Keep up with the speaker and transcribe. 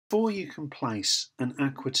Before you can place an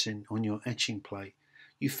aquatint on your etching plate,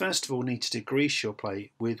 you first of all need to degrease your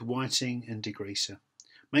plate with whiting and degreaser,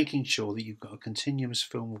 making sure that you've got a continuous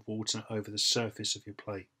film of water over the surface of your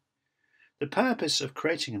plate. The purpose of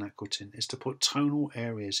creating an aquatint is to put tonal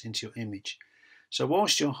areas into your image. So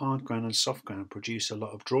whilst your hard ground and soft ground produce a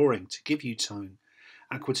lot of drawing to give you tone,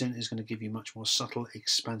 aquatint is going to give you much more subtle,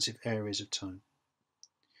 expansive areas of tone.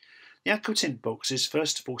 The aquatint box is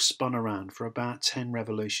first of all spun around for about 10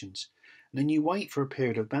 revolutions, and then you wait for a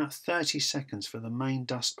period of about 30 seconds for the main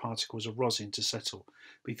dust particles of rosin to settle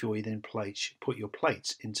before you then put your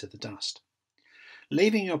plates into the dust.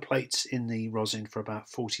 Leaving your plates in the rosin for about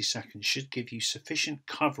 40 seconds should give you sufficient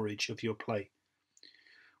coverage of your plate.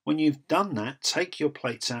 When you've done that, take your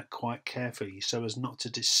plates out quite carefully so as not to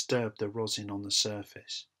disturb the rosin on the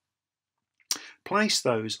surface. Place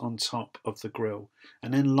those on top of the grill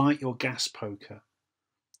and then light your gas poker.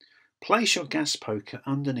 Place your gas poker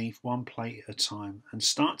underneath one plate at a time and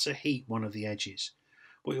start to heat one of the edges.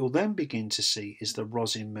 What you'll then begin to see is the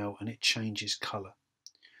rosin melt and it changes colour.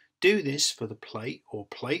 Do this for the plate or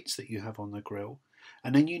plates that you have on the grill,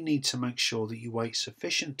 and then you need to make sure that you wait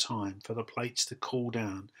sufficient time for the plates to cool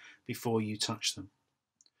down before you touch them.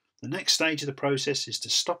 The next stage of the process is to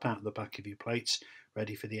stop out the back of your plates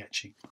ready for the etching.